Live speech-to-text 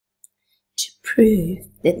prove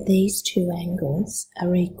that these two angles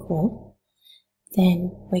are equal, then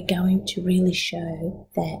we're going to really show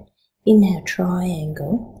that in our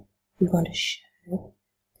triangle, we want to show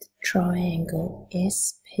the triangle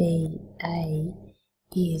SPA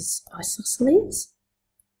is isosceles.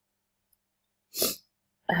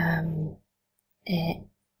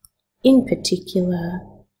 In particular,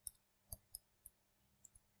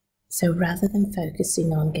 so rather than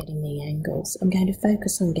focusing on getting the angles, I'm going to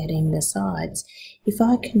focus on getting the sides. If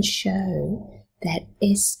I can show that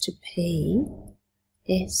S to P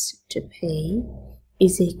is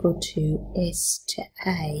equal to S to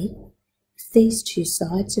A, if these two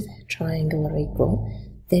sides of our triangle are equal,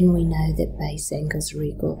 then we know that base angles are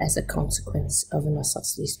equal as a consequence of an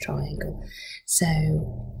isosceles triangle. So,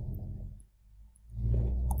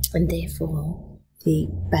 and therefore the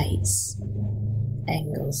base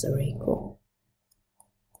angles are equal.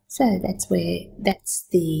 So that's the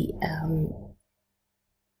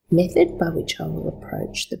method by which I will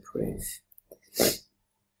approach the proof.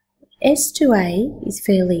 S to A is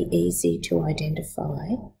fairly easy to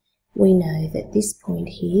identify. We know that this point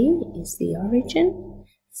here is the origin.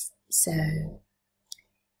 So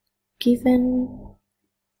given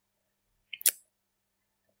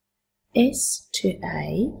S to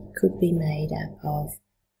A could be made up of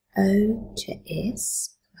O to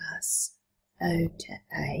S plus O to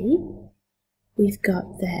A. We've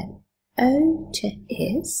got that O to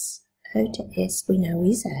S we know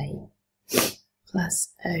is A,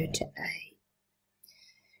 plus O to A.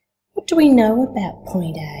 What do we know about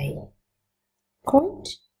point A?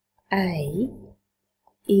 Point A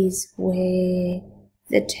is where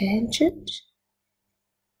the tangent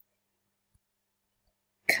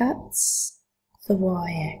cuts the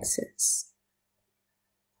y-axis.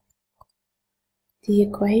 The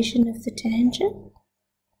equation of the tangent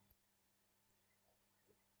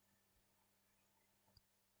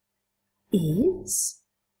is,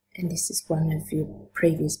 and this is one of your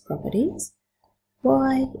previous properties,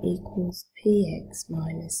 y equals px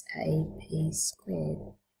minus ap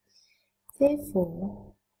squared.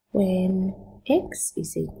 Therefore, when x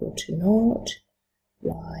is equal to 0,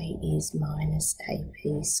 y is minus ap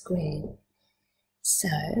squared.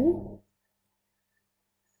 So,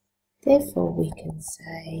 therefore we can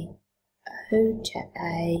say O to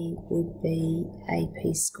A would be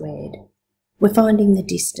AP squared. We're finding the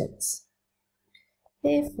distance.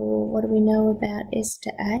 Therefore, what do we know about S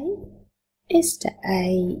to A? S to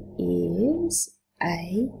A is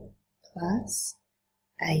A plus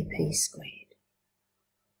AP squared.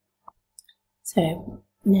 So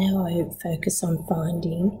now I focus on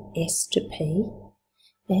finding S to P.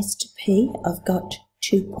 S to P, I've got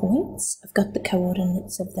 2 points. I've got the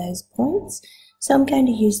coordinates of those points. So I'm going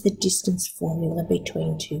to use the distance formula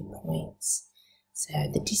between 2 points. So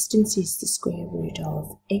the distance is the square root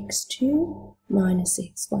of x2 minus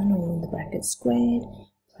x1 all in the bracket squared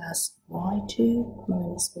plus y2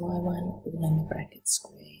 minus y1 all in the bracket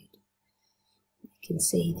squared. You can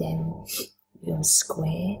see then you'll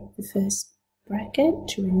square the first bracket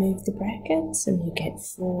to remove the brackets and you get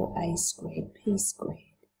 4a squared p squared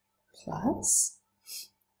plus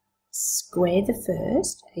square the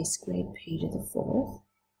first, a squared p to the fourth,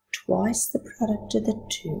 twice the product of the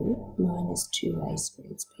 2 minus 2a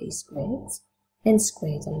squareds p squareds, and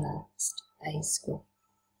square the last, a squared.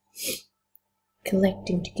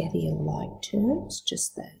 Collecting together your like terms,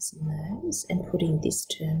 just those and those, and putting this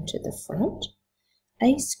term to the front,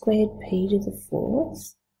 a squared p to the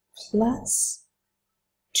fourth plus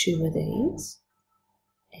 2 of these,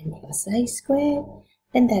 and plus a squared,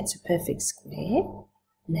 and that's a perfect square.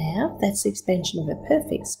 Now, that's the expansion of a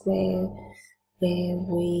perfect square where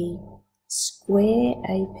we square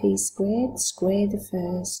AP squared, square the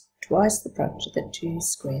first, twice the product of the 2,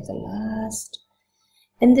 square the last.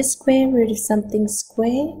 And the square root of something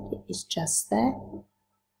squared is just that.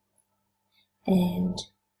 And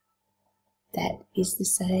that is the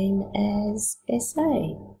same as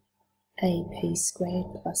SA, AP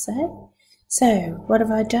squared plus A. So, what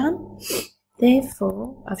have I done?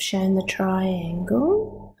 Therefore, I've shown the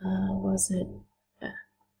triangle,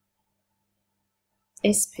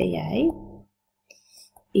 SPA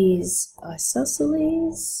is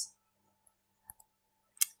isosceles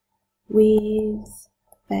with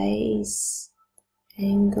base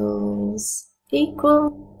angles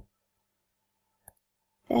equal.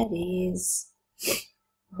 That is,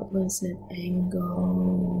 what was it,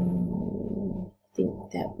 angle, I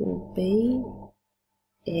think that will be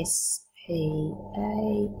SPA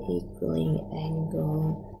equaling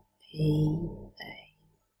angle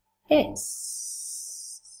PAS.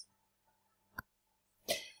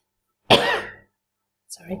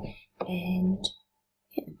 and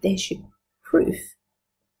yeah, there's your proof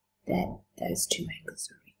that those two angles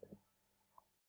are equal.